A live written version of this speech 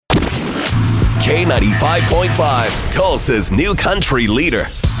K95.5, Tulsa's new country leader.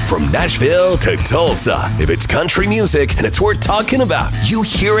 From Nashville to Tulsa, if it's country music and it's worth talking about, you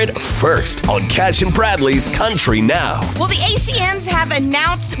hear it first on Cash and Bradley's Country Now. Well, the ACMs have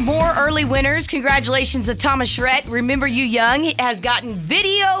announced more early winners. Congratulations to Thomas Shrett. Remember You Young has gotten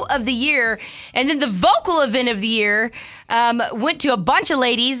Video of the Year. And then the Vocal Event of the Year went to a bunch of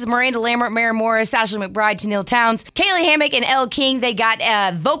ladies: Miranda Lambert, Mary Morris, Ashley McBride, Tenille Towns, Kaylee Hammock, and Elle King. They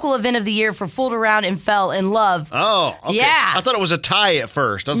got Vocal Event of the Year for Fooled Around and Fell in Love. Oh, okay. Yeah. I thought it was a tie at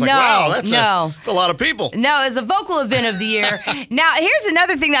first. I was like, wow, that's a lot of people. No, it's a Vocal Event of the Year. Now, here's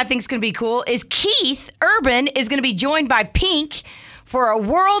another thing that I think is going to be cool is Keith Urban is going to be joined by Pink for a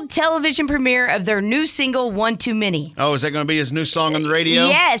world television premiere of their new single, One Too Many. Oh, is that going to be his new song on the radio?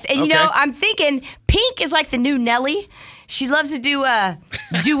 Yes, and you know, I'm thinking Pink is like the new Nelly. She loves to do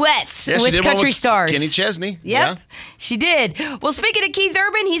duets with country stars. Kenny Chesney. Yep, yeah. She did. Well, speaking of Keith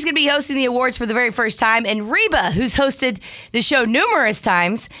Urban, he's going to be hosting the awards for the very first time. And Reba, who's hosted the show numerous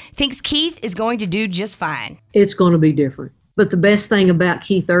times, thinks Keith is going to do just fine. It's going to be different. But the best thing about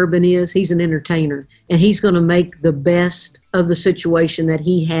Keith Urban is he's an entertainer, and he's going to make the best of the situation that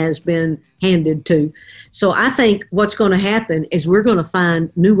he has been handed to. So I think what's going to happen is we're going to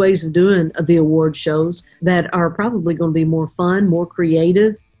find new ways of doing the award shows that are probably going to be more fun, more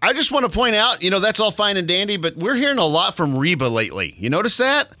creative. I just want to point out, that's all fine and dandy, but we're hearing a lot from Reba lately. You notice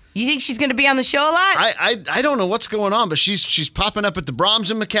that? You think she's going to be on the show a lot? I don't know what's going on, but she's popping up at the Brahms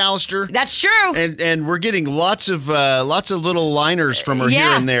and McAllister. That's true. And we're getting lots of little liners from her here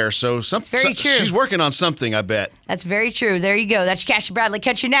and there. So that's very true. She's working on something, I bet. That's very true. There you go. That's Cash and Bradley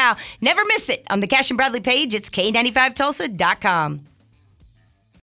Country Now. Never miss it on the Cash and Bradley page. It's K95Tulsa.com.